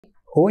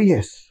Oh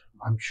yes,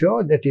 I'm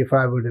sure that if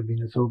I would have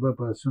been a sober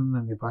person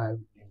and if I had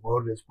been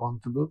more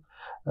responsible,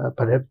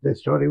 perhaps the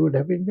story would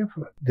have been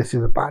different. This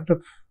is a part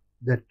of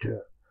that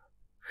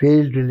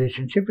failed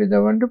relationship with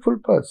a wonderful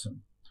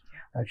person.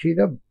 She's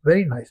a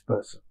very nice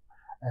person,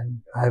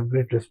 and I have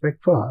great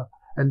respect for her.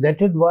 And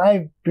that is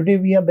why today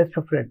we are best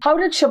of friends. How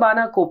did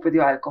Shabana cope with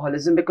your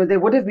alcoholism? Because there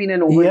would have been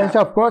an overlap. Yes,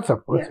 of course,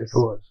 Yes. it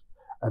was.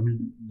 I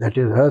mean, that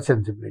is her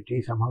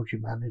sensibility. Somehow she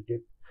managed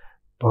it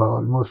for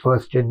almost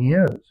first 10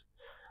 years.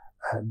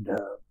 And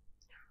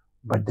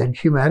but then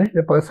she married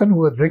a person who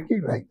was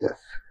drinking like this.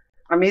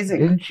 Amazing.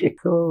 Didn't she?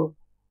 So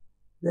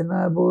then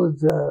I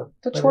was...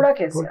 तो छोड़ा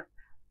कैसे?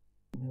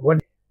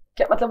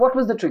 What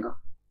was the trigger?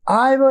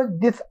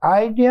 This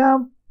idea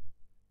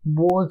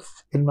was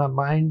in my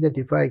mind that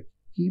if I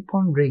keep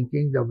on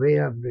drinking the way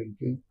I'm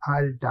drinking,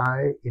 I'll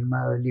die in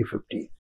my early 50s.